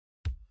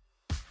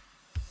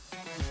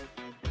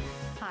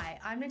Hi,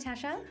 I'm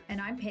Natasha.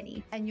 And I'm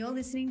Penny. And you're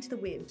listening to The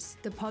WIPs,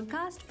 the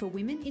podcast for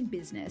women in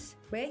business.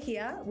 We're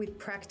here with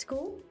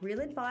practical, real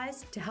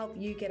advice to help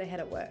you get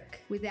ahead at work.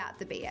 Without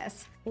the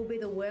BS. We'll be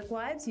the work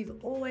wives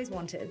you've always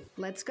wanted.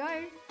 Let's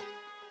go.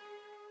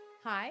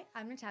 Hi,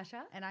 I'm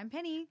Natasha. And I'm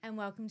Penny. And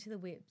welcome to The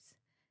WIPs.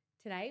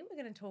 Today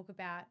we're going to talk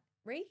about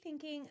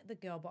rethinking the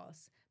girl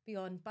boss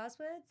beyond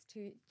buzzwords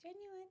to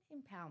genuine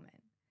empowerment.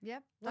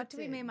 Yep. What do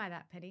we mean by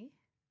that, Penny?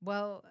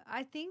 Well,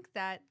 I think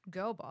that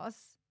girl boss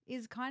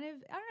is kind of,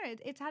 I don't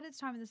know, it's had its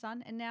time in the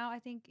sun and now I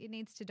think it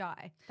needs to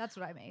die. That's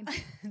what I mean.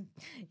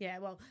 Yeah,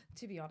 well,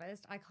 to be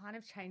honest, I kind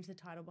of changed the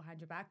title behind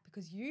your back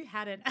because you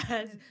had it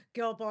as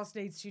Girl Boss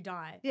Needs to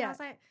Die. Yeah. And I was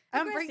like,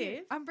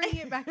 aggressive. I'm bringing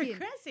it back in. Aggressive.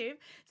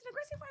 It's an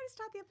aggressive way to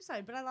start the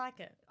episode, but I like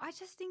it. I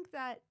just think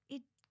that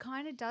it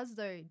kind of does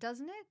though,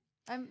 doesn't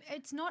it?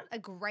 It's not a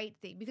great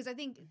thing because I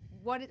think,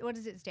 what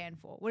does it stand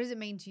for? What does it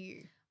mean to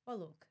you? Well,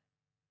 look,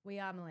 we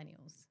are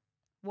millennials.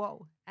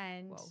 Whoa.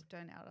 And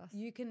don't out us.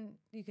 You can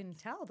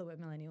tell that we're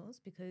millennials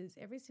because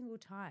every single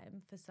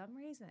time, for some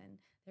reason,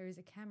 there is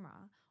a camera.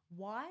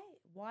 Why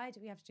do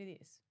we have to do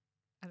this?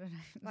 I don't know.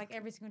 Like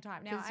every single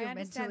time. Now, I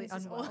understand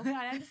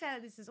I understand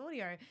that this is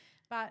audio,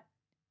 but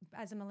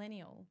as a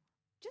millennial,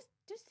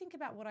 just think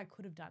about what I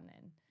could have done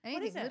then.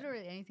 Anything,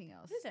 literally anything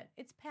else. What is it?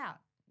 It's pout.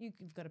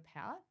 You've got to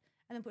pout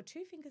and then put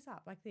two fingers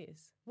up like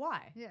this.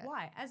 Why? Yeah.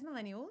 Why? As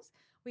millennials,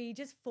 we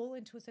just fall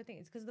into a certain thing.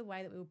 It's because of the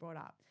way that we were brought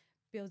up.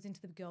 Builds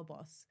into the girl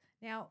boss.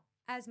 Now,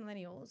 as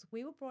millennials,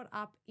 we were brought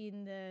up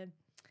in the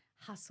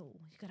hustle.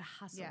 You got to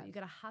hustle. Yeah. You got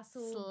to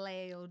hustle.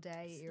 Slay all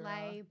day.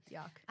 Slay.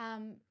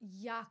 Yuck.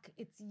 Yuck.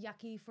 It's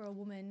yucky for a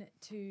woman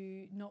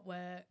to not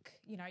work.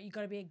 You know, you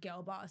got to be a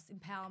girl boss.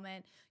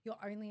 Empowerment. You're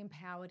only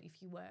empowered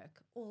if you work.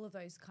 All of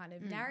those kind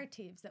of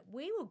narratives that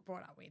we were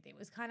brought up with. It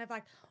was kind of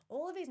like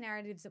all of these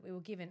narratives that we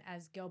were given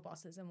as girl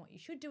bosses and what you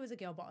should do as a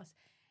girl boss.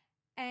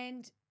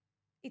 And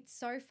it's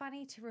so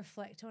funny to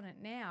reflect on it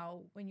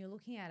now when you're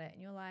looking at it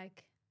and you're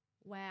like,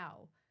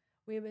 wow,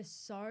 we were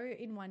so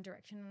in one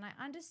direction and I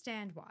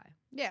understand why.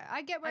 Yeah,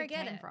 I get where it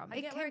came from.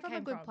 It came from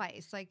a good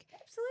place. Like,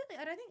 absolutely.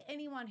 I don't think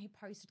anyone who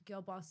posted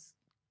girl boss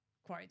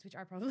quotes, which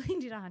I probably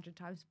did 100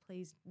 times,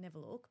 please never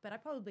look, but I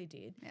probably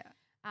did.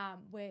 Yeah.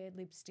 Wear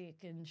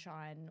lipstick and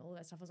shine and all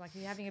that stuff. I was like,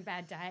 you're having a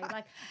bad day.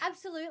 Like,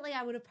 absolutely,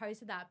 I would have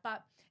posted that,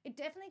 but it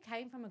definitely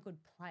came from a good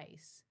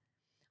place.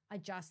 I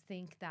just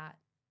think that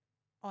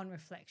on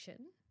reflection,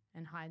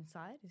 and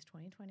hindsight is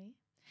 2020,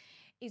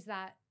 is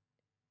that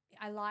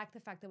I like the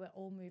fact that we're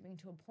all moving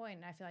to a point,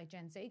 and I feel like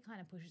Gen Z kind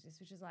of pushes this,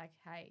 which is like,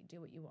 hey, do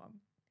what you want.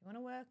 If you want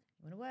to work,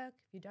 you want to work.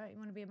 If you don't, you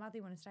want to be a mother,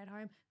 you want to stay at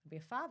home. You want to be a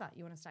father,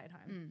 you want to stay at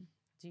home.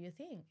 Do your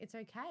thing. It's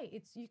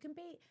okay. You can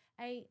be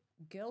a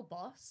girl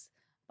boss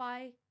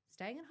by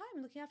staying at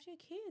home, looking after your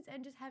kids,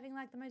 and just having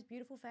like the most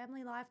beautiful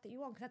family life that you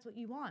want, because that's what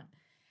you want.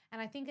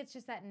 And I think it's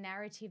just that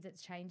narrative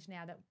that's changed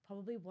now that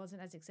probably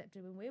wasn't as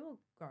accepted when we were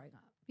growing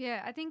up.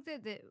 Yeah, I think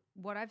that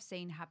what I've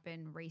seen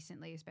happen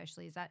recently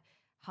especially is that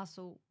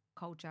hustle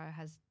culture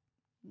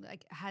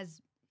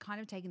has kind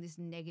of taken this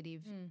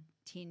negative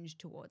tinge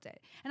towards it.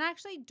 And I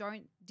actually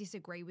don't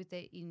disagree with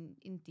it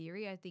in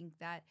theory. I think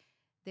that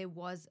there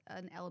was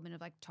an element of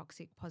like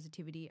toxic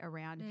positivity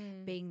around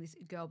being this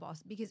girl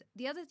boss, because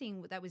the other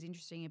thing that was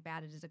interesting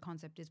about it as a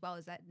concept as well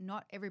is that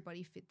not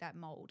everybody fit that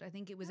mold. I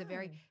think it was a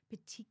very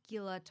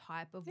particular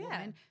type of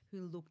woman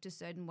who looked a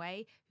certain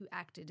way, who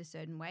acted a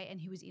certain way,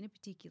 and who was in a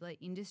particular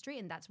industry,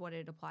 and that's what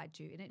it applied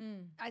to.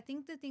 And I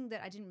think the thing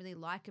that I didn't really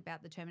like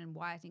about the term and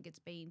why I think it's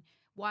been,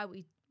 why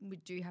we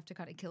do have to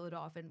kind of kill it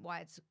off and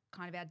why it's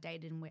kind of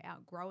outdated and we're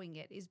outgrowing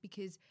it, is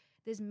because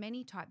there's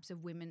many types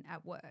of women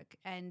at work.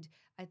 And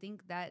I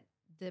think that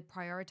the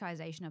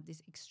prioritization of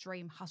this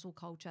extreme hustle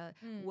culture,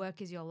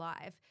 work is your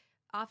life,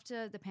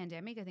 after the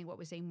pandemic, I think what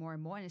we're seeing more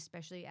and more, and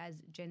especially as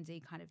Gen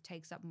Z kind of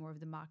takes up more of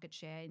the market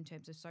share in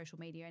terms of social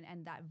media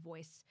and that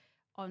voice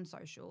on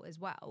social as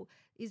well,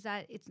 is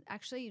that it's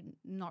actually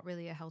not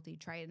really a healthy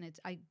trait. And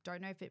I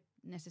don't know if it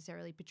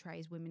necessarily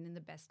portrays women in the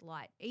best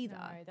light either.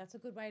 No, that's a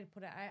good way to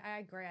put it. I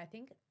agree. I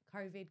think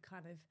COVID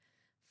kind of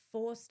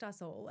forced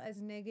us all, as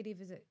negative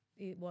as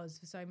it was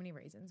for so many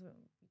reasons,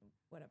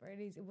 whatever it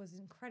is, it was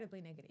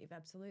incredibly negative,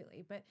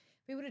 absolutely. But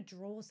if we were to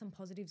draw some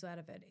positives out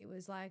of it, it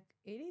was like,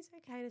 it is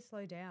okay to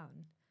slow down.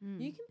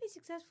 You can be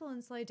successful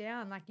and slow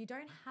down. Like, you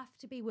don't have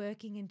to be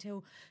working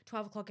until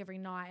 12 o'clock every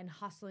night and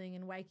hustling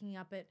and waking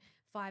up at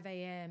 5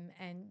 a.m.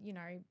 and, you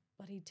know,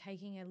 bloody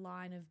taking a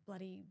line of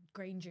bloody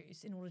green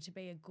juice in order to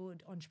be a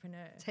good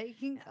entrepreneur.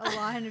 Taking a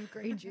line of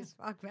green juice,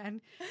 fuck, man.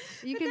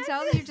 You can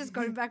tell that you've just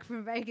gotten back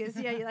from Vegas.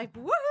 Yeah, you're like,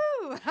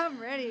 woohoo, I'm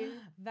ready.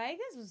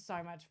 Vegas was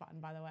so much fun,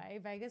 by the way.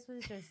 Vegas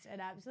was just an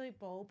absolute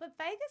ball. But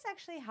Vegas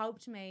actually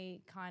helped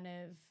me kind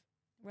of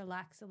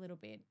relax a little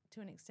bit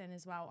to an extent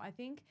as well. I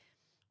think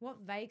what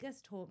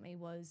Vegas taught me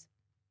was,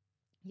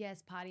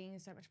 yes, partying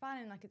is so much fun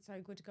and like it's so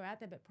good to go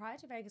out there. But prior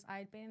to Vegas, I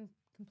had been in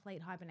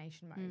complete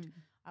hibernation mode.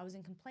 I was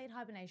in complete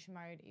hibernation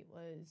mode. It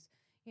was,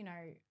 you know,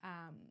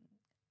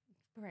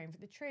 preparing for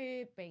the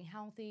trip, being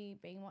healthy,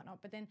 being whatnot.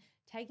 But then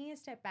taking a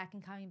step back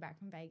and coming back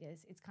from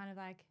Vegas, it's kind of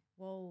like,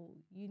 well,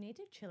 you need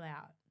to chill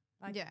out.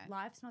 Like Yeah.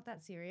 life's not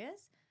that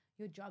serious.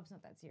 Your job's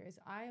not that serious.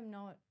 I'm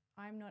not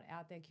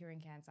out there curing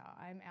cancer.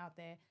 I'm out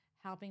there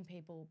helping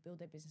people build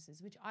their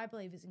businesses, which I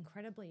believe is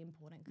incredibly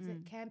important because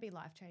it can be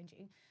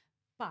life-changing,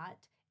 but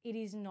it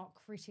is not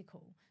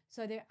critical.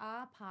 So there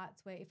are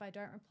parts where if I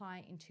don't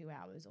reply in 2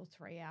 hours or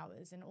 3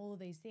 hours and all of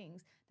these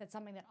things, that's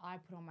something that I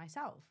put on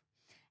myself.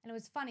 And it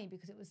was funny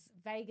because it was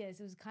Vegas.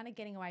 It was kind of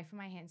getting away from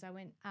my hands. I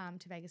went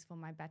to Vegas for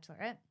my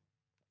bachelorette,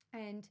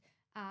 and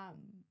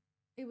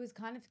it was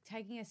kind of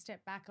taking a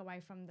step back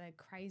away from the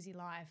crazy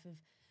life of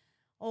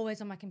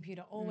always on my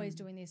computer, always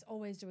doing this,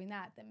 always doing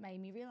that made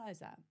me realize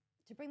that.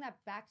 To bring that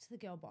back to the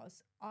girl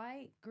boss,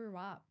 I grew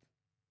up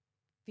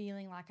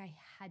feeling like I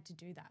had to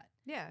do that.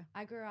 Yeah.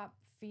 I grew up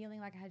feeling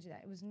like I had to do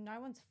that. It was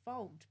no one's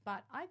fault,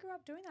 but I grew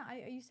up doing that.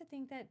 I used to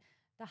think that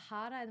the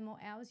harder, the more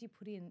hours you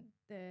put in,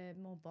 the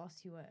more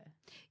boss you were.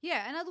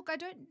 Yeah, and I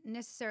don't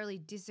necessarily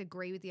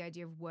disagree with the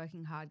idea of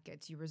working hard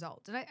gets you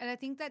results. And I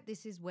think that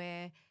this is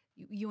where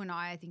you and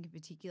I think in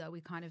particular,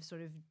 we kind of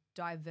sort of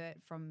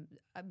divert from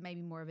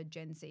maybe more of a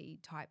Gen Z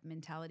type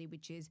mentality,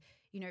 which is,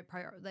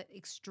 that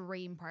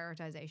extreme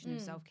prioritization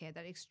of self-care,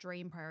 that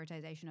extreme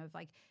prioritization of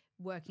like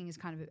working is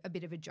kind of a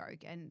bit of a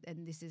joke. And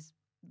this is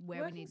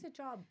where Working's a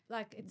job.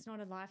 Like it's not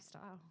a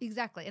lifestyle.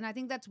 Exactly. And I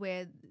think that's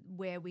where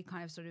we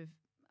kind of sort of,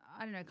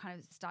 kind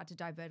of start to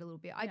divert a little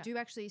bit. I do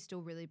actually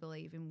still really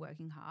believe in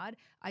working hard.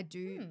 I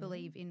do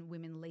believe in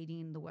women leading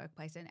in the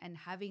workplace and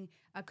having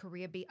a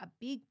career be a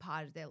big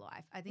part of their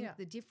life. I think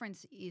the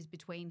difference is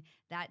between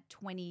that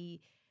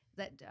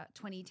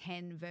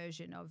 2010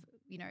 version of,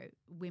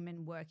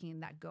 women working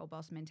in that girl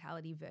boss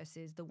mentality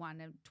versus the one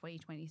of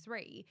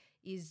 2023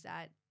 is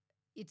that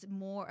it's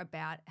more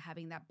about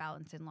having that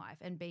balance in life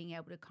and being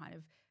able to kind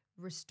of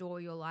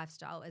restore your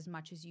lifestyle as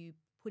much as you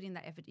put in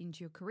that effort into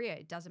your career.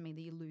 It doesn't mean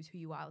that you lose who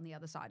you are on the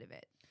other side of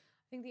it.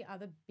 I think the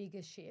other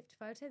biggest shift,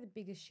 if I would say the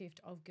biggest shift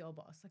of girl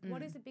boss, like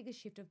what is the biggest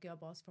shift of girl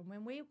boss from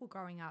when we were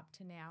growing up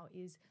to now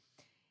is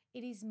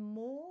it is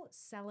more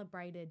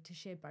celebrated to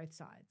share both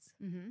sides.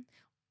 Mm-hmm.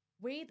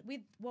 With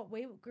what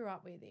we grew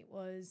up with, it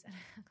was, I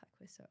look like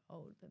we're so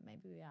old, but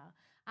maybe we are.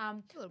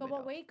 But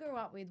what we grew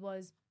up with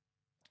was,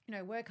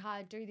 work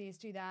hard, do this,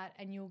 do that,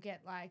 and you'll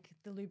get like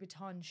the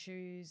Louboutin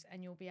shoes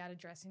and you'll be able to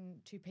dress in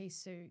two-piece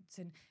suits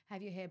and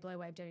have your hair blow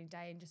waved every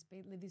day and just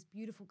live this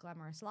beautiful,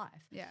 glamorous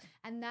life. Yeah.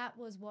 And that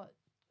was what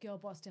girl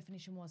boss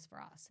definition was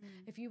for us.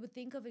 If you would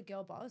think of a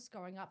girl boss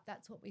growing up,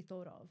 that's what we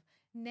thought of.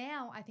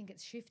 Now I think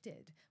it's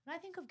shifted. When I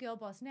think of girl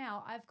boss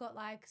now, I've got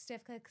like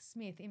Steph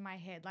Smith in my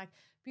head, like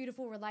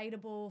beautiful,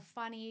 relatable,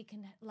 funny,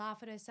 can laugh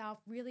at herself,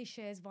 really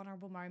shares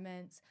vulnerable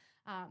moments,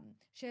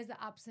 shares the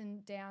ups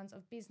and downs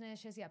of business,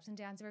 shares the ups and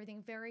downs of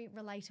everything, very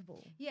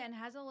relatable. Yeah, and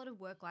has a lot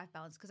of work-life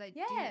balance because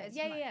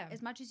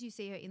as much as you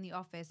see her in the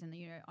office and,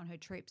 on her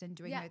trips and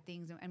doing her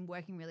things and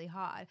working really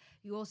hard,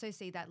 you also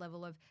see that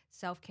level of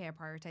self-care,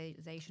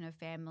 prioritization of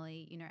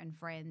family, and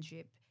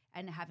friendship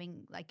and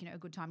having like, a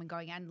good time and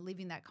going out and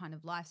living that kind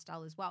of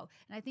lifestyle as well.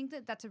 And I think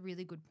that that's a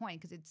really good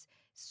point because it's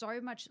so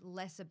much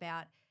less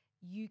about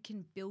you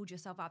can build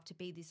yourself up to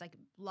be this like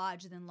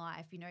larger than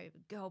life,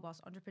 girl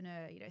boss,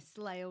 entrepreneur,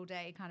 slay all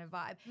day kind of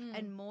vibe.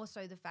 And more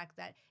so the fact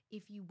that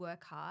if you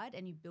work hard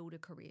and you build a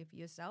career for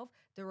yourself,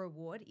 the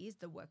reward is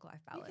the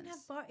work-life balance. You can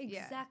have both.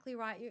 Exactly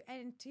right.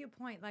 And to your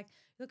point, like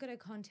look at her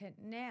content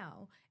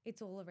now,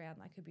 it's all around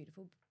like her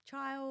beautiful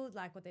child,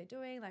 like what they're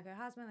doing, like her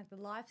husband, like the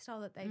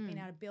lifestyle that they've been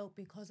able to build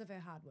because of her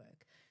hard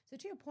work. So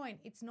to your point,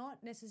 it's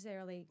not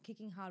necessarily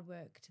kicking hard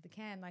work to the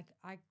can. Like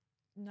I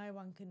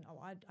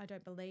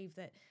don't believe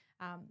that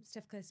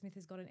Steph Smith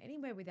has gotten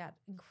anywhere without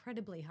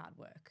incredibly hard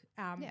work.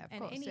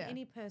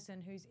 Any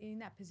person who's in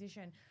that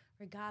position,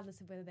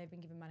 regardless of whether they've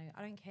been given money,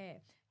 I don't care.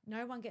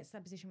 No one gets to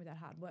that position without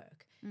hard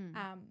work.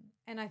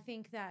 And I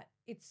think that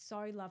it's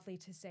so lovely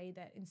to see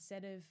that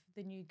instead of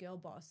the new girl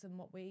boss and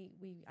what we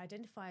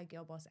identify a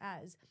girl boss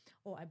as,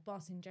 or a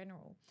boss in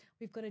general,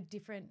 we've got a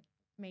different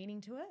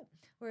meaning to it.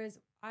 Whereas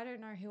I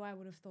don't know who I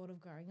would have thought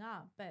of growing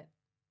up, but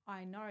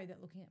I know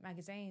that looking at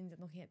magazines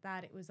and looking at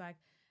that, it was like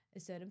a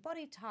certain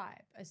body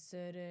type, a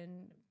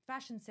certain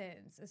fashion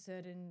sense, a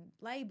certain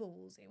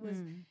labels.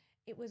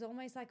 It was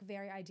almost like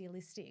very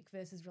idealistic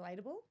versus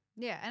relatable.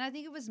 Yeah, and I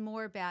think it was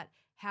more about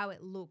how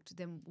it looked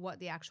than what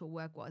the actual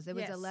work was. There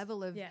was a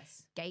level of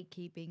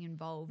gatekeeping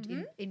involved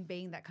in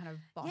being that kind of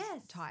boss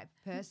type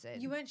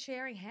person. You weren't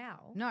sharing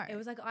how. No. It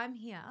was like, I'm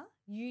here,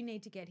 you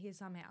need to get here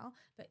somehow,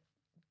 but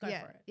go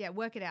for it. Yeah,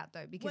 work it out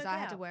though, because I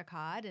had to work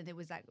hard and there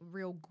was that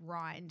real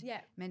grind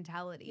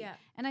mentality. Yeah.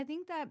 And I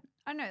think that,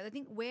 I don't know, I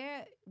think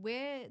where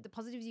the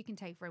positives you can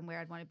take from where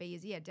I'd want to be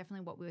is,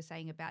 definitely what we were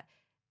saying about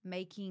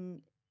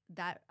making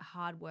that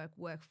hard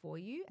work for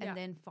you and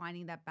then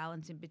finding that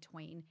balance in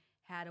between.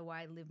 How do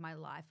I live my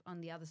life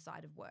on the other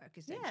side of work,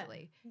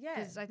 essentially? Yeah.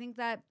 Because I think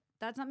that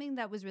that's something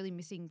that was really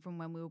missing from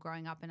when we were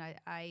growing up. And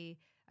I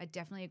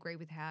definitely agree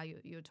with how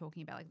you're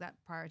talking about like that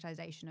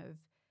prioritization of,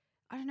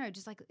 I don't know,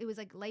 just like it was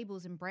like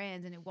labels and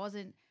brands, and it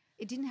wasn't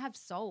it didn't have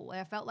soul.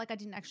 I felt like I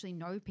didn't actually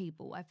know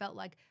people. I felt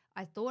like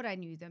I thought I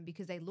knew them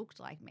because they looked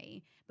like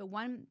me. But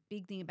one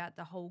big thing about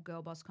the whole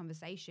girl boss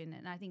conversation,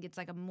 and I think it's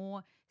like a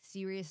more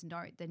serious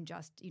note than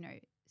just, you know,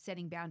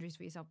 setting boundaries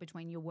for yourself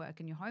between your work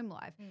and your home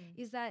life,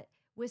 is that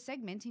we're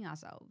segmenting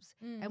ourselves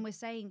and we're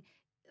saying,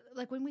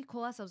 like when we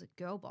call ourselves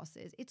girl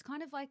bosses, it's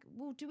kind of like,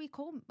 well, do we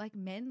call like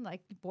men like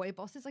boy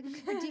bosses? Like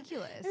it's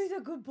ridiculous. Who's a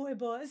good boy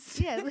boss?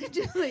 Yeah,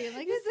 literally.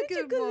 Like You're who's a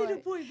such good little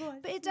boy? boy boss.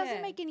 But it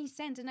doesn't make any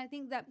sense. And I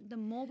think that the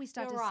more we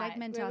start You're to right.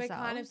 segment We're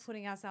ourselves, kind of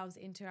putting ourselves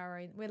into our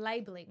own. We're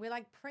labeling. We're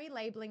like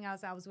pre-labeling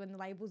ourselves when the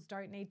labels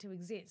don't need to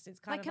exist. It's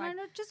kind like, of can like, I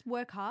not just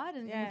work hard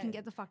and we can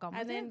get the fuck on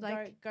with and then it?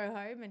 Like, go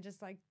home and just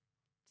like.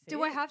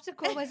 do I have to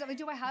call myself?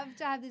 Do I have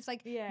to have this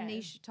like Yeah.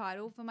 niche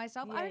title for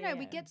myself? Yeah, I don't know.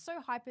 We yeah. get so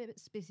hyper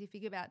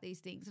specific about these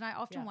things, and I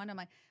often wonder, I'm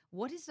like,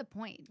 what is the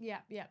point? Yeah.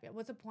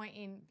 What's the point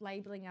in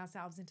labeling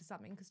ourselves into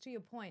something? Because to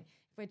your point,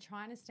 if we're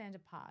trying to stand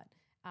apart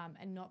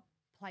and not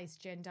place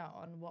gender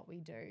on what we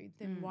do,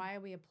 then why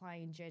are we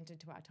applying gender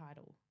to our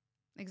title?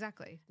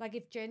 Exactly. Like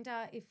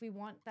if we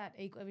want that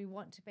equal, if we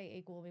want to be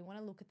equal, we want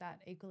to look at that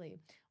equally,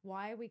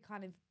 why are we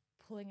kind of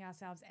pulling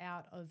ourselves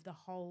out of the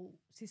whole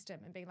system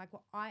and being like,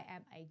 well, I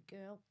am a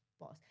girl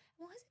boss.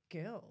 Why is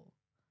it girl?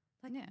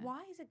 Like,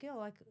 why is it girl?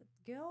 Like,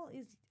 girl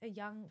is a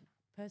young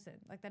person.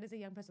 Like, that is a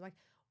young person. Like,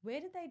 where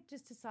did they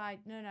just decide,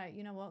 no,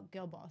 you know what,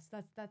 girl boss,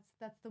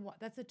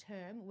 that's a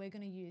term we're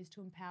going to use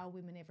to empower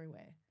women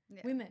everywhere.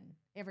 Yeah. Women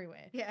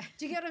everywhere. Yeah.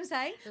 Do you get what I'm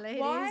saying? Ladies.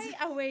 Why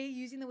are we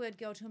using the word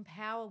girl to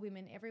empower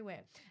women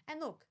everywhere?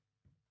 And look,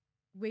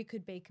 we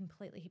could be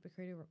completely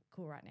hypocritical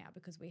right now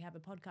because we have a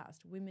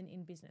podcast, Women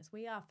in Business.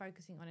 We are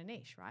focusing on a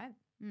niche, right?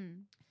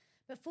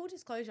 But full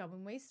disclosure,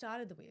 when we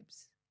started the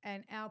WIPs,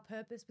 and our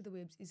purpose with the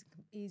WIPs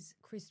is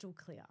crystal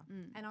clear.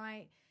 And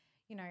I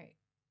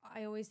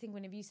always think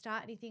whenever you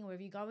start anything or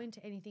if you go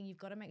into anything, you've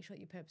got to make sure that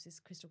your purpose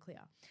is crystal clear.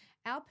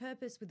 Our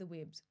purpose with the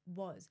WIPs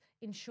was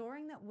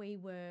ensuring that we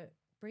were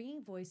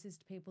bringing voices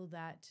to people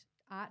that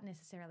aren't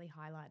necessarily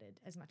highlighted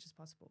as much as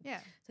possible. Yeah.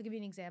 So I'll give you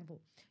an example.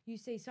 You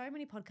see so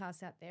many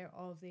podcasts out there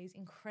of these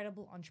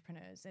incredible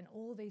entrepreneurs and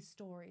all of these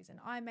stories and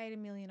I made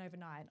 $1 million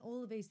overnight and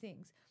all of these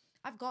things.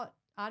 I've got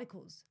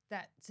articles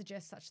that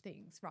suggest such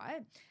things,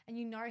 right? And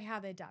you know how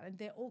they're done. And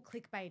they're all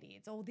clickbaity.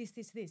 It's all this,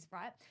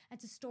 right? And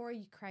it's a story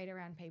you create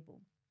around people.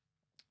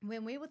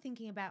 When we were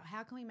thinking about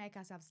how can we make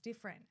ourselves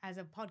different as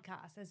a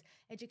podcast, as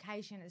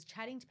education, as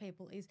chatting to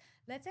people, is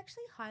let's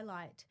actually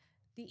highlight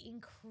the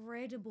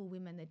incredible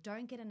women that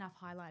don't get enough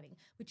highlighting,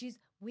 which is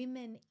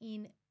women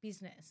in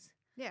business.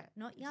 Yeah.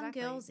 Not young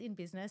girls in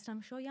business. I'm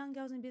sure young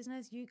girls in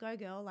business, you go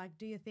girl, like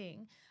do your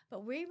thing.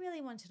 But we really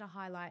wanted to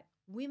highlight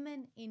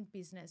women in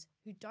business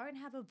who don't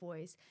have a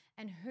voice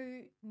and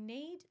who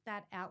need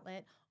that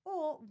outlet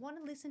or want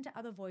to listen to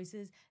other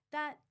voices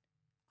that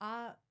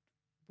are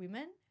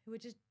women who are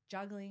just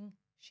juggling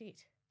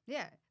shit.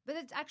 Yeah, but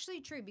it's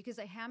actually true because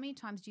like how many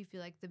times do you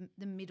feel like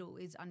the middle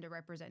is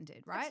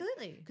underrepresented, right?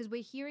 Absolutely. Because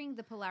we're hearing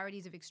the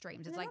polarities of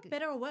extremes. It's like not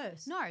better or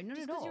worse. No, not just at all.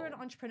 Just because you're an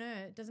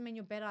entrepreneur doesn't mean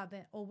you're better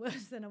than or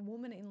worse than a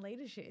woman in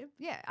leadership.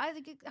 Yeah, I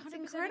think it's 100%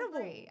 incredible.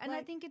 Agree. And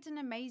I think it's an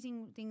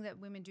amazing thing that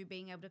women do,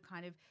 being able to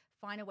kind of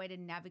find a way to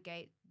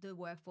navigate the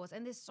workforce.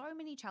 And there's so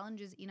many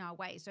challenges in our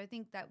way. So I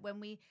think that when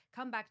we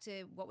come back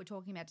to what we're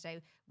talking about today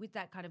with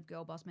that kind of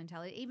girl boss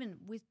mentality, even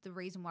with the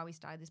reason why we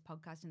started this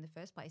podcast in the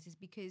first place is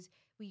because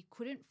we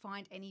couldn't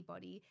find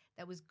anybody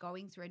that was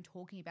going through and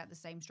talking about the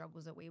same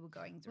struggles that we were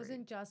going through. It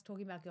wasn't just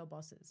talking about girl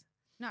bosses.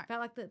 No. But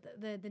like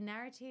the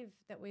narrative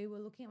that we were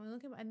looking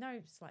at, I know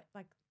it's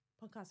like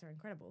podcasts are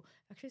incredible.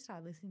 I actually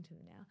started listening to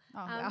them now.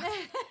 Oh, wow.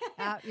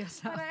 Out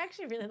yourself. But I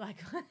actually really like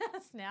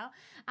us now.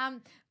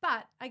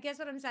 But I guess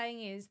what I'm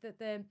saying is that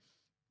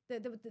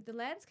the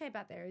landscape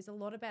out there is a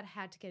lot about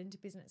how to get into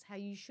business, how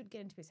you should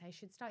get into business, how you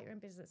should start your own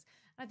business.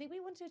 And I think we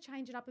want to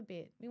change it up a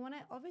bit. We want to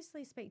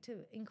obviously speak to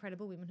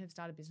incredible women who've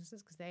started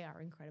businesses because they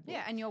are incredible.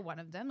 Yeah, and you're one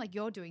of them. Like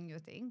you're doing your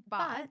thing.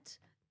 But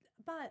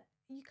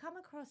you come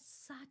across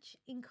such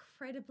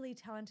incredibly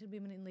talented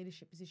women in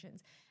leadership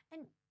positions.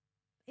 And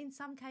in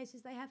some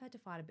cases, they have had to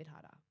fight a bit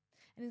harder.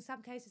 And in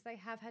some cases, they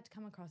have had to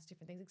come across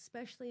different things,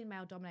 especially in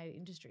male-dominated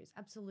industries.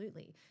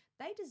 Absolutely.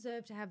 They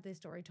deserve to have their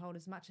story told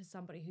as much as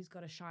somebody who's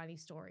got a shiny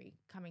story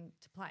coming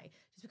to play.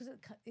 Just because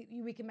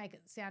we can make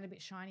it sound a bit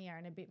shinier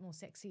and a bit more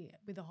sexy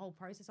with the whole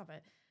process of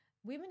it.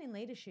 Women in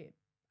leadership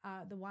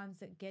are the ones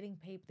that getting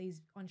people, these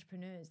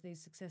entrepreneurs,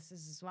 these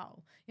successes as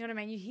well. You know what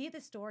I mean? You hear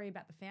the story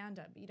about the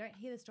founder, but you don't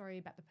hear the story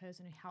about the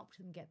person who helped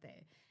them get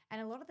there.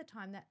 And a lot of the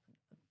time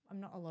I'm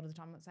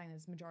not saying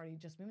there's majority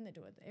just women that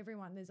do it.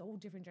 There's all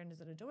different genders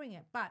that are doing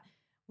it. But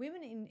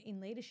women in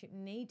leadership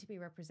need to be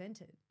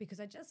represented because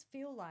I just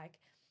feel like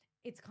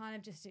it's kind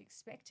of just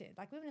expected.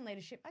 Like women in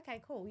leadership,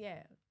 okay, cool,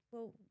 yeah.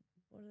 Well,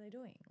 what are they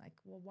doing? Like,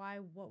 well,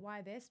 why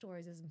are their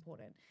stories as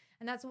important?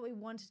 And that's what we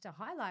wanted to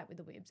highlight with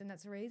the WIBs, and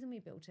that's the reason we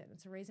built it.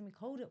 That's the reason we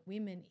called it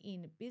Women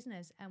in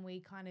Business, and we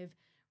kind of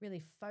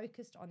really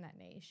focused on that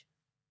niche.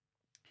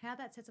 How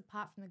that sets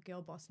apart from the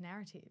girl boss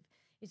narrative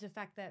is the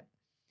fact that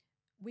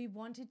we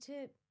wanted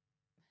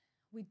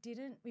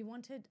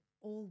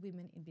all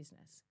women in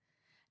business.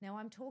 Now,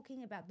 I'm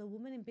talking about the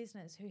woman in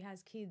business who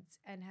has kids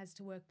and has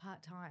to work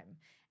part-time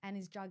and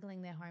is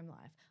juggling their home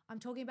life. I'm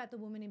talking about the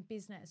woman in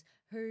business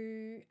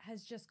who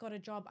has just got a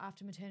job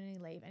after maternity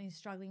leave and is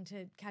struggling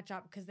to catch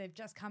up because they've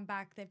just come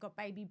back, they've got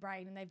baby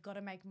brain and they've got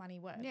to make money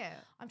work. Yeah.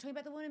 I'm talking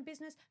about the woman in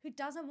business who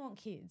doesn't want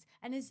kids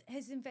and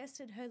has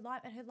invested her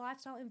life, and her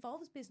lifestyle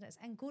involves business,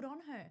 and good on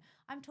her.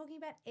 I'm talking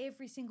about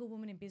every single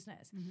woman in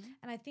business.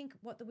 And I think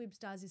what the WIPs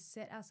does is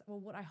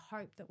what I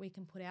hope that we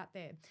can put out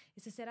there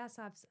is to set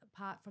ourselves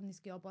apart from this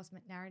girl boss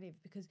narrative,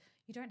 because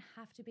you don't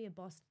have to be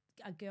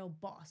a girl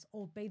boss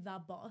or be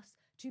the boss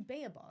to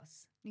be a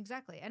boss.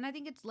 Exactly. And I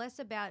think it's less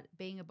about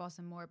being a boss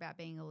and more about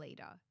being a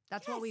leader.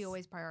 That's what we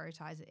always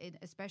prioritize,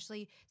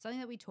 especially something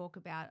that we talk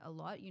about a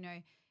lot. You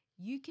know,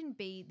 you can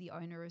be the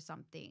owner of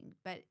something,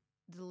 but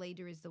the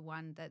leader is the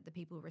one that the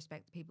people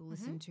respect, the people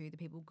listen to, the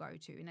people go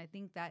to. And I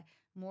think that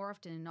more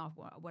often enough,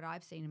 what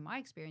I've seen in my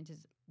experience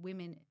is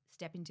women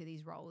step into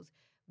these roles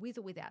with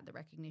or without the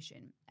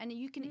recognition. And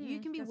you can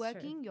be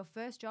working your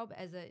first job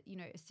as a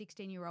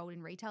 16-year-old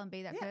in retail and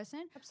be that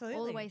person, absolutely,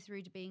 all the way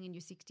through to being in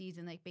your 60s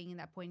and like being in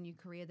that point in your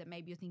career that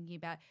maybe you're thinking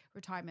about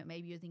retirement,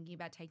 maybe you're thinking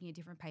about taking a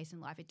different pace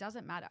in life. It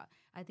doesn't matter.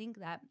 I think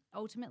that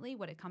ultimately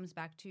what it comes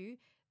back to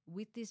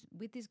with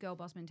this girl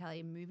boss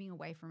mentality, moving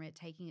away from it,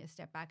 taking a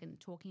step back and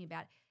talking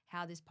about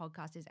how this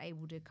podcast is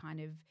able to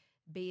kind of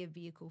be a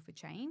vehicle for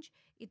change.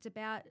 It's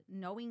about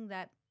knowing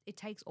that it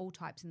takes all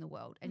types in the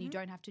world, and you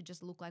don't have to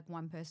just look like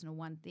one person or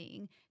one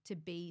thing to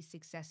be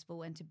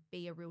successful and to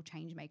be a real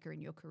change maker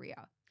in your career.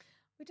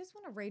 We just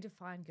want to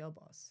redefine girl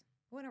boss.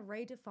 We want to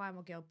redefine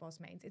what girl boss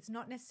means. It's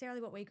not necessarily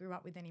what we grew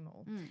up with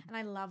anymore. And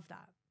I love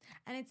that.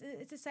 And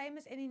it's the same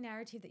as any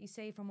narrative that you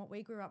see from what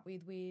we grew up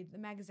with the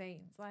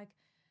magazines. Like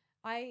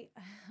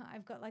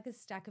I've got like a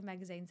stack of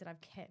magazines that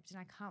I've kept and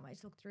I can't wait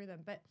to look through them.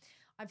 But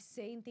I've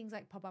seen things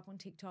like pop up on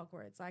TikTok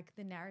where it's like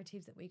the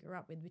narratives that we grew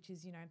up with, which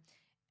is,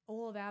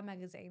 all of our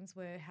magazines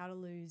were how to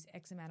lose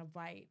X amount of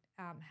weight,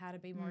 how to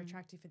be more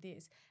attractive for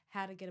this,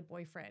 how to get a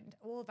boyfriend,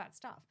 all of that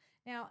stuff.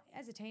 Now,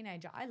 as a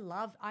teenager,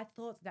 I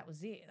thought that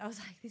was it. I was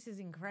like, this is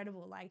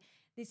incredible. Like,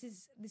 this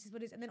is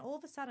what it is. And then all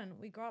of a sudden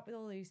we grow up with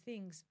all these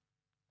things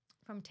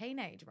from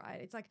teenage, right?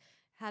 It's like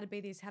how to be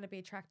this, how to be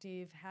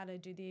attractive, how to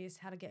do this,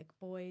 how to get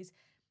boys.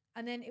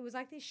 And then it was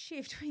like this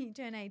shift when you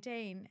turn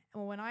 18,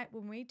 or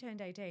when we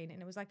turned 18,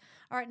 and it was like,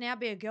 all right, now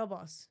be a girl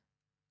boss.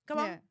 Come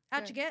on,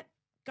 out you get.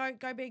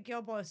 Go be a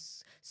girl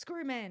boss,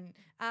 screw men,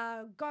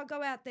 go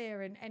out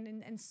there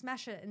and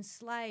smash it and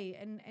slay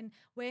and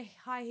wear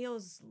high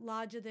heels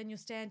larger than your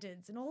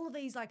standards and all of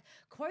these like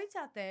quotes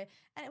out there.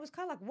 And it was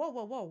kind of like,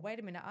 whoa, wait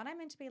a minute. Aren't I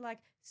meant to be like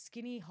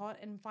skinny, hot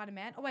and fight a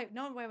man? Oh, wait,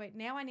 no, wait.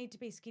 Now I need to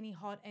be skinny,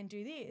 hot and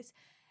do this.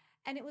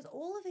 And it was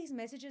all of these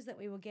messages that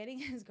we were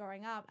getting as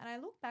growing up. And I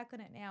look back on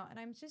it now and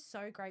I'm just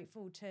so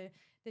grateful to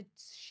the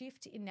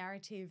shift in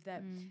narrative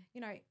that,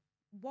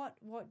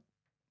 what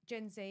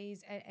Gen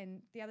Zs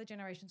and the other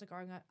generations are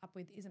growing up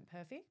with isn't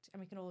perfect, and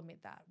we can all admit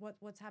that.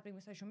 What's happening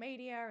with social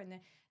media and the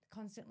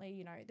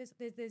constantly,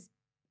 there's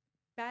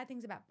bad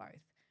things about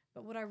both.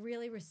 But what I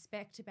really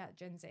respect about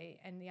Gen Z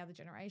and the other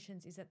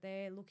generations is that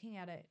they're looking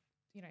at it,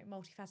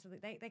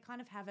 multifacetedly. They kind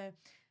of have a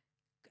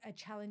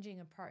challenging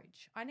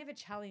approach. I never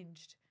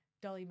challenged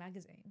Dolly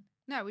magazine.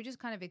 No, we just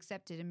kind of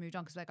accepted and moved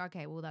on because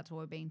okay, well, that's what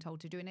we're being told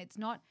to do. And it's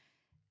not.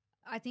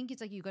 I think it's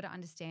like you've got to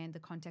understand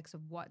the context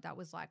of what that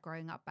was like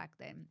growing up back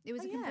then. It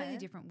was a completely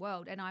different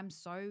world, and I'm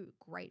so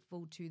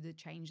grateful to the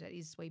change that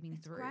is sweeping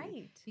through.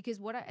 Great. Because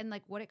what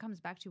it comes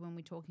back to when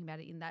we're talking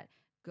about it in that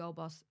girl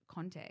boss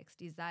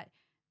context is that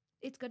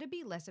it's got to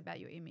be less about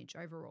your image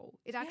overall.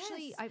 It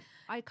actually,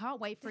 I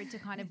can't wait for it to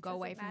kind of go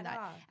away from that.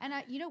 And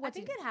I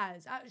think it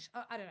has.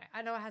 I don't know.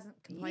 I know it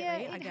hasn't completely. Yeah,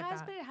 it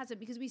has, but it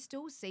hasn't, because we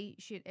still see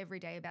shit every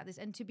day about this.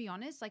 And to be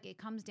honest, like it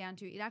comes down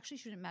to, it actually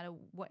shouldn't matter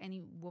what any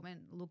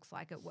woman looks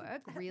like at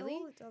work, really.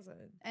 All it doesn't.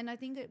 And I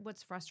think that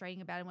what's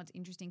frustrating about it and what's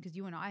interesting, because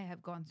you and I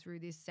have gone through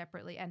this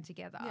separately and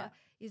together,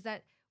 is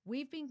that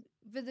we've been,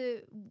 for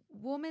the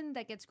woman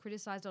that gets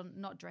criticized on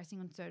not dressing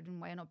a certain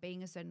way or not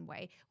being a certain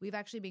way, we've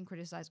actually been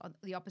criticized on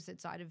the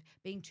opposite side of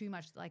being too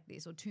much like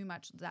this or too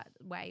much that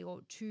way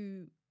or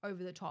too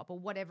over the top or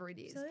whatever it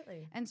is.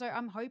 Absolutely. And so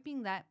I'm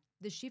hoping that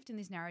the shift in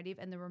this narrative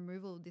and the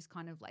removal of this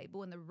kind of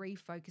label and the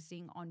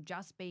refocusing on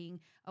just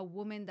being a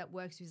woman that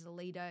works as a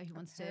leader who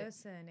wants to.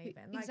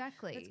 Even.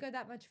 Exactly. Let's go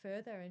that much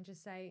further and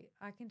just say,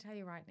 I can tell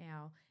you right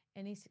now,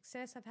 any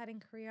success I've had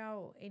in career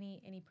or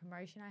any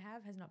promotion I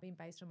have has not been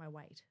based on my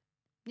weight.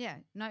 Yeah,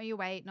 not your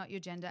weight, not your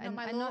gender, not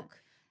my look,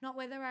 not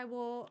whether I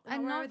wore, I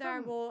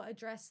wore a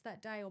dress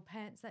that day or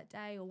pants that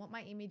day or what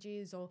my image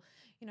is or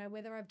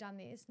whether I've done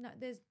this. No,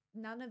 there's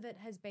none of it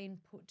has been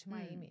put to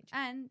my image.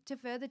 And to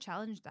further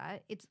challenge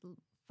that, it's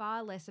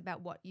far less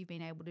about what you've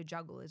been able to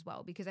juggle as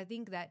well, because I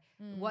think that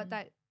what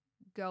that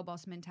girl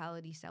boss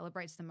mentality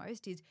celebrates the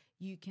most is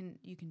you can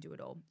do it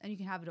all and you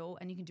can have it all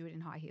and you can do it in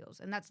high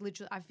heels. And that's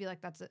literally, I feel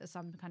like that's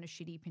some kind of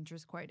shitty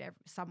Pinterest quote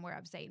somewhere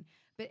I've seen.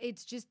 But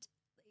it's just,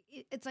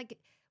 it's like,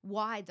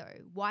 why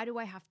though? Why do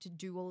I have to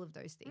do all of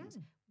those things?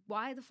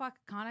 why the fuck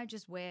can't I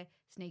just wear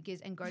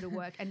sneakers and go to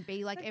work and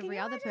be like every can you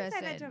other imagine person?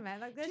 saying that to a man?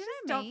 Like, let's you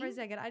just know what I stop for a mean?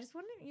 second. I just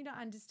want you to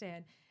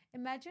understand.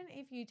 Imagine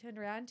if you turned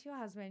around to your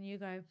husband and you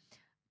go,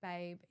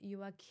 babe,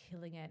 you are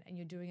killing it and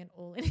you're doing it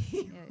all in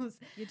heels.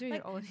 You're doing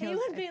it all in He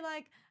heels. would be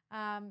like,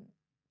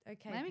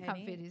 okay, Maybe Penny.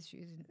 can't fit his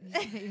shoes in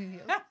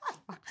heels.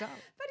 Fucked up.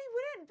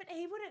 But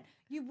he wouldn't,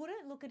 you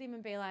wouldn't look at him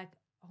and be like,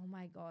 oh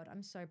my God,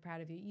 I'm so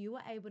proud of you. You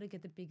were able to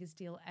get the biggest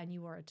deal and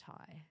you wore a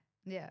tie.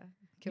 Yeah.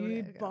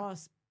 You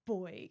boss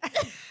boy.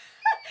 Can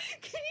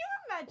you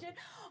imagine?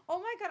 Oh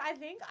my God, I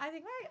think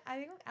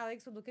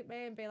Alex would look at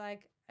me and be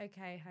like,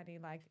 okay, honey,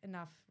 like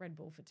enough Red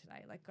Bull for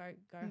today. Like go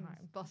home.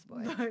 Boss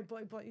boy.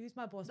 Boy, who's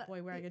my boss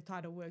boy wearing a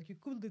tie to work? You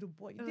good little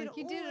boy. You did Like, it all.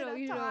 You did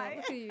it all. tie.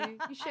 Look at you.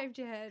 You shaved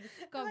your head.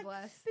 God Like,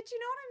 bless. But you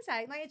know what I'm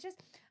saying? Like, it's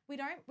just we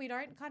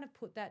don't kind of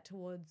put that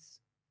towards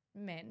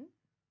men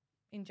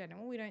in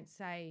general. We don't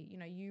say, you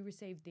know, you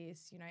received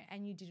this, you know,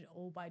 and you did it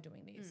all by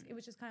doing this. It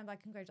was just kind of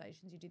like,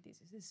 congratulations, you did this.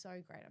 This is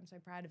so great. I'm so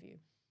proud of you.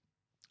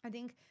 I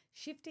think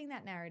shifting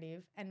that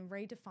narrative and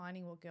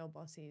redefining what girl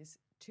boss is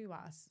to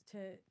us,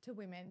 to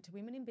women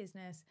in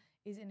business,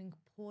 is an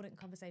important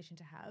conversation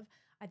to have.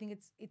 I think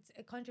it's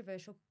a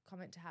controversial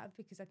comment to have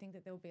because I think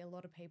that there will be a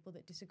lot of people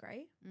that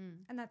disagree,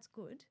 and that's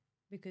good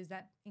because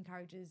that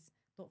encourages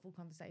thoughtful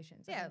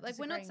conversations. Yeah, like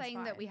we're not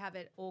saying that we have have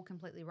it all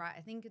completely right.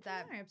 I think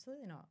that no,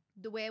 absolutely not.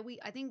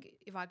 I think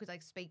if I could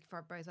like speak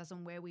for both of us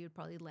on where we would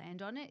probably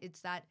land on it,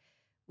 it's that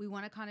we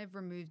want to kind of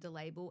remove the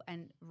label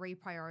and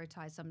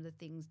reprioritize some of the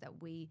things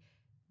that we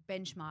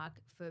benchmark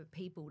for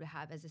people to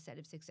have as a set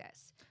of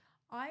success.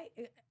 I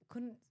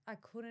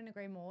couldn't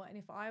agree more. And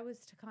if I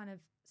was to kind of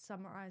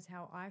summarize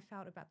how I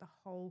felt about the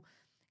whole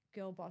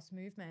girl boss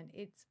movement,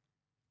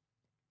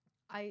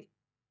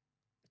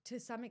 to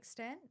some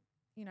extent,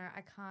 you know,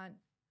 I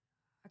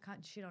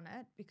can't shit on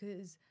it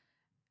because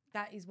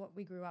that is what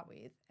we grew up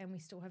with and we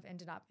still have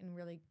ended up in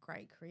really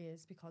great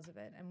careers because of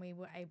it. And we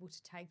were able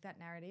to take that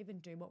narrative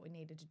and do what we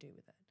needed to do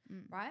with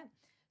it, right?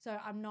 So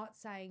I'm not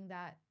saying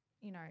that,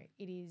 you know,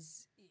 it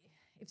is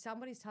 – if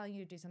somebody's telling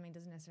you to do something,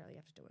 doesn't necessarily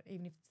have to do it.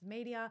 Even if it's the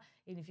media,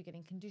 even if you're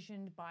getting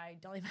conditioned by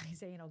Dolly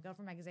Magazine or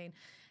Girlfriend Magazine,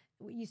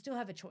 you still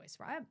have a choice,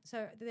 right?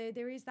 So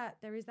there is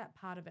that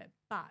part of it.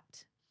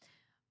 But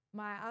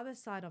my other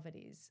side of it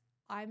is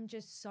I'm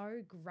just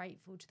so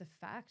grateful to the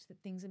fact that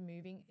things are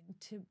moving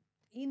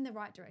in the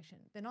right direction.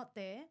 They're not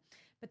there,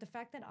 but the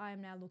fact that I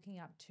am now looking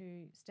up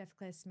to Steph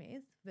Claire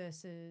Smith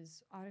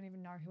versus I don't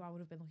even know who I would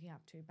have been looking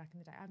up to back in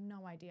the day. I have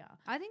no idea.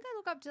 I think I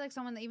look up to like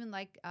someone that even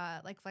like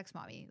Flex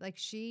Mommy. Like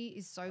she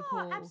is so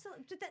cool.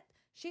 Absolutely.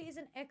 She is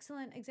an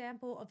excellent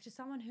example of just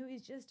someone who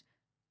is just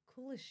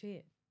cool as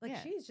shit. Like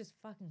she is just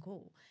fucking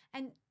cool.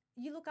 And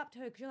you look up to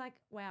her because you're like,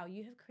 wow,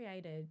 you have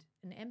created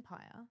an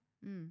empire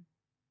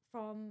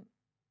from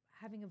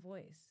having a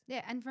voice.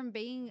 Yeah, and from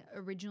being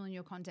original in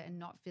your content and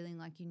not feeling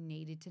like you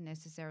needed to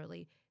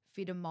necessarily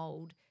fit a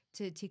mold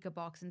to tick a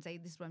box and say,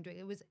 this is what I'm doing.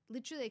 It was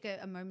literally like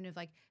a moment of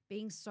like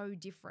being so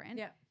different.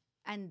 Yeah.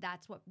 And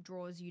that's what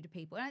draws you to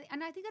people.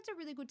 And I think that's a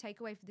really good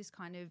takeaway for this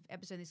kind of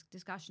episode, this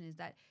discussion is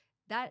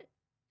that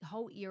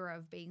whole era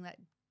of being that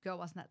girl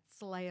boss and that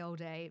slay all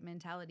day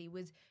mentality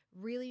was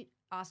really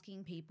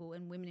asking people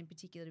and women in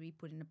particular to be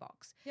put in a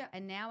box. Yeah.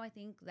 And now I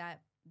think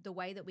that the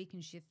way that we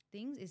can shift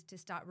things is to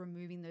start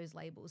removing those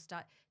labels,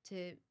 start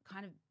to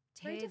kind of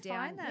tear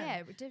down. Them.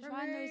 Yeah,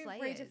 redefine those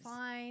layers.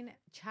 Redefine,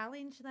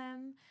 challenge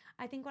them.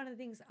 I think one of the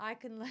things I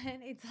can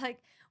learn, it's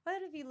like, what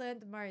have you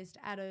learned the most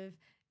out of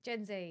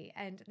Gen Z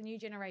and the new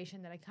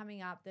generation that are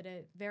coming up that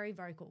are very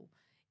vocal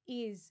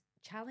is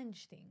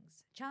challenge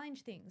things.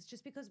 Challenge things.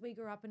 Just because we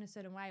grew up in a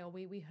certain way or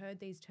we heard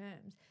these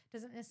terms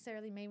doesn't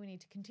necessarily mean we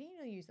need to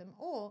continue to use them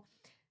or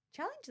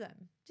challenge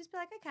them. Just be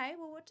like, okay,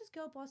 well, what does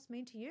girl boss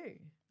mean to you?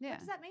 Yeah. What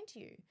does that mean to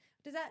you?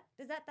 Does that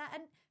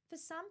and for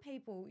some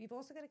people, you've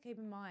also got to keep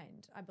in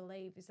mind, I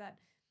believe, is that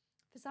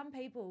for some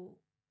people,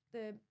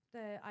 the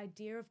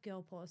idea of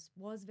girl boss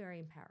was very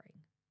empowering.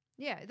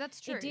 Yeah,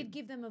 that's true. It did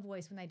give them a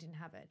voice when they didn't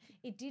have it.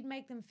 It did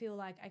make them feel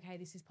like, okay,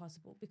 this is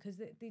possible because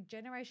the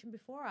generation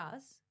before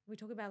us, we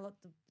talk about a lot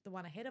the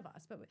one ahead of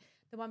us, but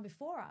the one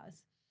before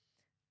us,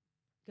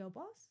 girl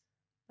boss?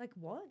 Like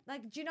what?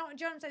 Like, do you know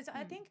what I'm saying? So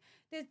I think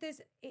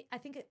I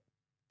think it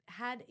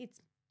had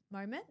its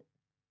moment.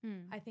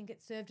 I think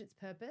it served its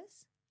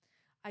purpose.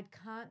 I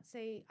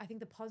think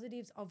the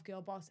positives of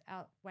girl boss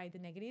outweigh the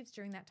negatives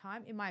during that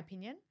time, in my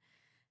opinion.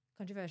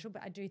 Controversial,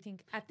 but I do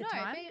think at the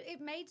time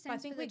it made sense. I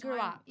think for we the grew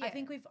time. up. Yeah.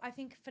 I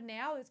think for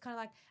now it's kind of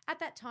like at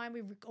that time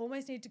we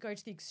almost need to go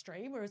to the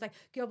extreme where it was like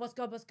girl boss,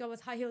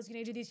 high heels. You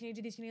need to do this. You need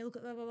to do this. You need to look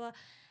at blah blah blah.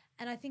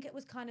 And I think it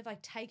was kind of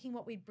like taking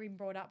what we'd been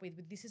brought up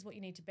with this is what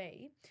you need to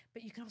be,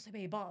 but you can also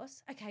be a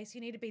boss. Okay, so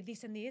you need to be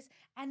this,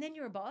 and then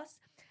you're a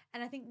boss.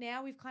 And I think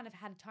now we've kind of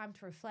had time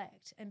to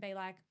reflect and be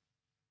like,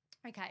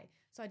 okay,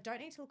 so I don't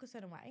need to look a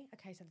certain way.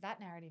 Okay, so that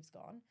narrative's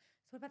gone.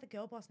 So what about the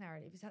girl boss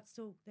narrative? Is that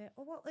still there?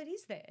 Oh, well, it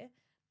is there,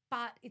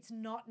 but it's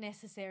not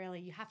necessarily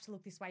you have to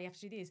look this way, you have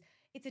to do this.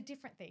 It's a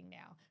different thing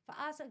now. For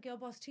us at girl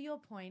boss, to your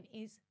point,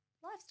 is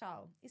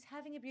lifestyle, is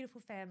having a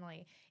beautiful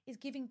family, is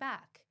giving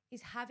back,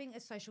 is having a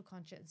social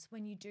conscience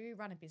when you do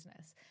run a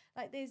business.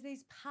 Like there's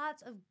these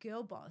parts of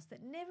girl boss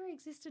that never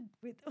existed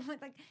with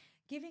like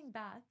giving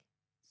back,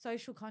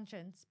 social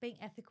conscience, being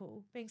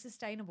ethical, being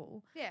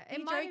sustainable. Yeah, Are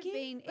you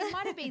joking? it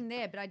might have been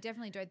there, but I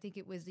definitely don't think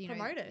it was,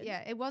 promoted.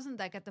 Yeah, it wasn't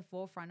like at the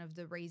forefront of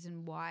the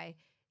reason why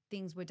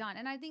things were done.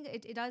 And I think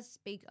it does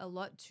speak a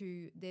lot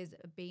to there's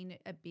been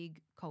a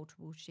big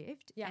cultural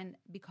shift. Yeah. And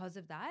because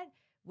of that,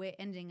 we're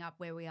ending up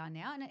where we are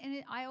now.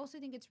 I also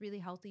think it's really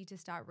healthy to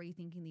start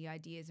rethinking the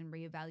ideas and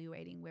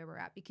reevaluating where we're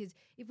at, because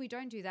if we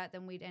don't do that,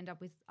 then we'd end up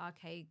with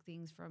archaic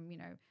things from,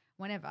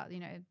 whenever,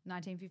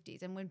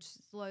 1950s. And we're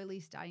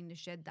slowly starting to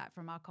shed that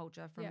from our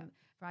culture, from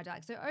our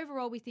dialect. So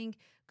overall, we think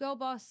Girl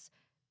Boss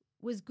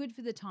was good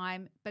for the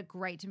time, but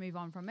great to move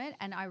on from it.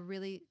 And I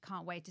really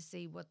can't wait to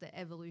see what the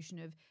evolution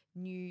of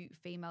new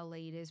female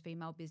leaders,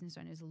 female business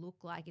owners look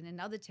like in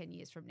another 10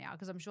 years from now,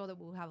 because I'm sure that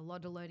we'll have a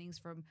lot of learnings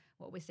from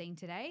what we're seeing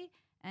today.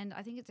 And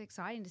I think it's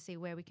exciting to see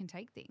where we can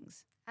take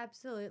things.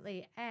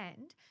 Absolutely.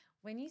 And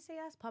when you see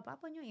us pop up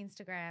on your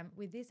Instagram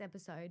with this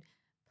episode,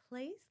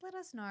 please let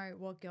us know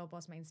what Girl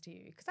Boss means to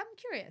you, because I'm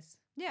curious.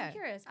 Yeah. I'm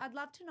curious. I'd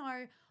love to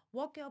know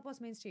what Girl Boss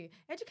means to you.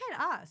 Educate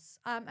us.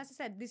 As I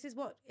said, this is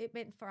what it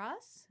meant for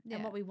us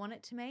and what we want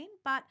it to mean.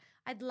 But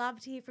I'd love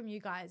to hear from you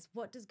guys.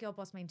 What does Girl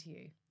Boss mean to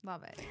you?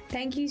 Love it.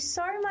 Thank you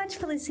so much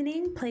for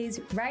listening.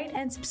 Please rate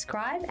and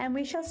subscribe, and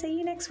we shall see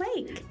you next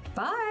week.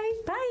 Bye.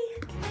 Bye.